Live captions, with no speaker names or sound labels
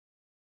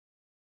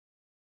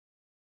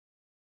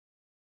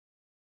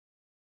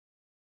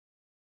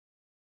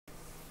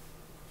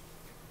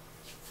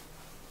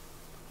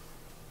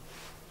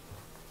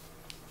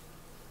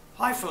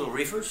Hi fellow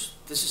reefers,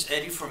 this is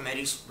Eddie from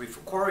Eddie's Reef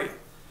Aquarium.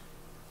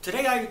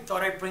 Today I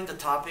thought I'd bring the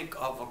topic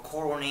of a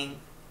coral named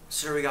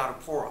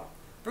Seriatopora,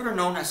 better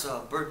known as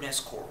a bird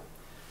nest coral.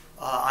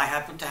 I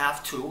happen to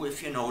have two.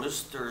 If you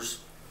notice,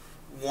 there's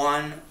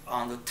one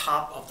on the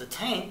top of the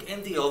tank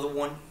and the other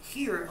one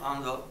here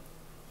on the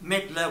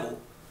mid-level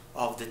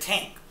of the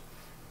tank.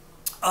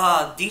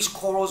 These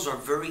corals are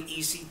very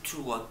easy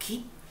to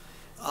keep,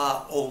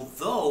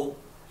 although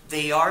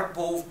they are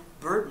both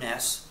bird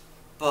nests.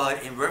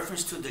 But in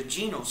reference to the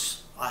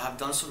genus, I have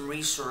done some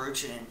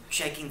research and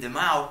checking them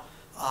out.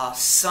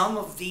 Some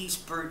of these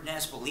bird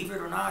nests, believe it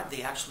or not,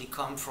 they actually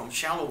come from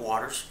shallow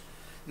waters,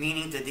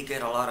 meaning that they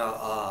get a lot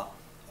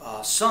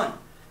of sun,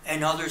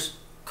 and others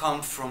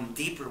come from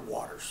deeper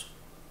waters.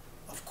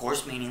 Of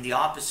course, meaning the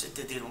opposite,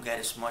 that they don't get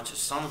as much as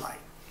sunlight.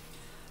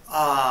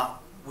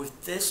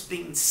 With this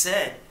being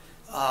said,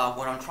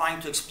 what I'm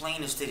trying to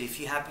explain is that if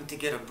you happen to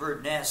get a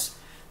bird nest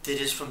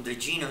that is from the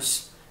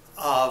genus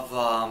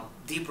of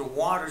deeper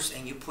waters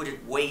and you put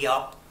it way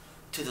up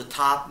to the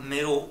top,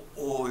 middle,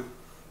 or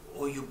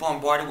you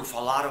bombard it with a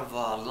lot of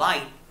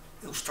light,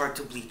 it'll start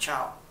to bleach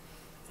out.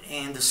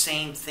 And the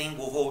same thing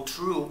will hold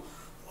true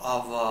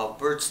of a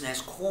bird's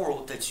nest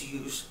coral that's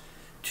used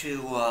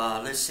to,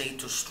 let's say,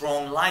 to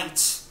strong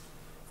lights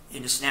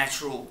in its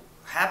natural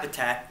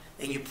habitat,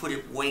 and you put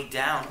it way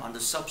down on the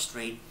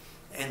substrate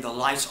and the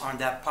lights aren't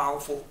that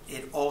powerful,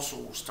 it also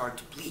will start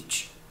to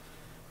bleach.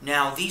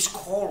 Now these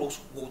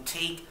corals will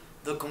take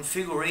the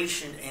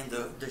configuration and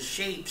the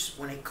shapes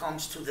when it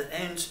comes to the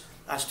ends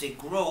as they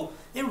grow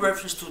in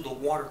reference to the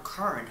water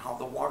current, how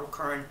the water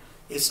current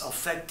is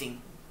affecting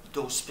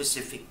those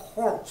specific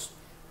corals.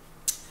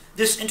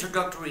 This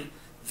introductory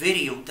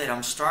video that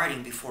I'm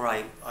starting before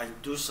I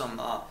do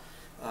some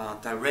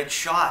direct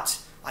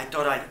shots, I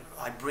thought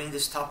I'd bring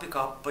this topic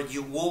up, but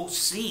you will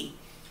see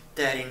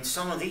that in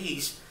some of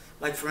these,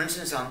 like for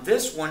instance on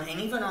this one and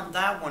even on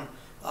that one,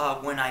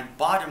 when I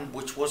bought them,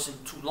 which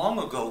wasn't too long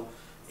ago,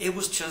 it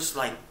was just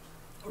like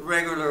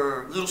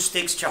regular little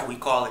sticks, shall we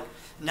call it.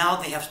 Now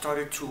they have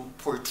started to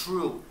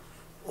protrude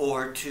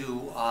or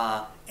to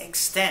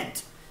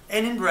extend.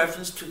 And in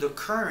reference to the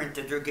current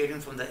that they're getting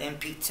from the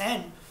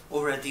MP10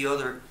 over at the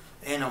other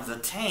end of the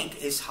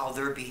tank is how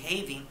they're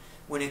behaving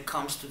when it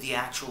comes to the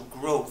actual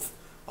growth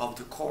of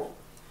the coral.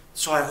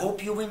 So I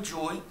hope you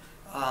enjoy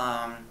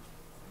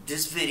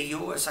this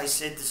video. As I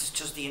said, this is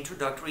just the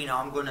introductory. Now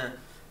I'm going to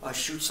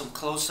shoot some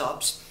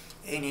close-ups.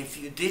 And if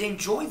you did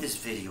enjoy this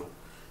video,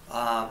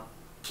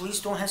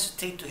 please don't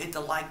hesitate to hit the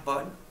like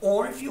button,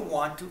 or if you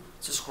want to,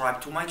 subscribe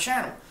to my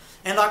channel.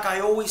 And like I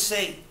always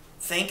say,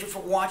 thank you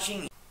for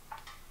watching.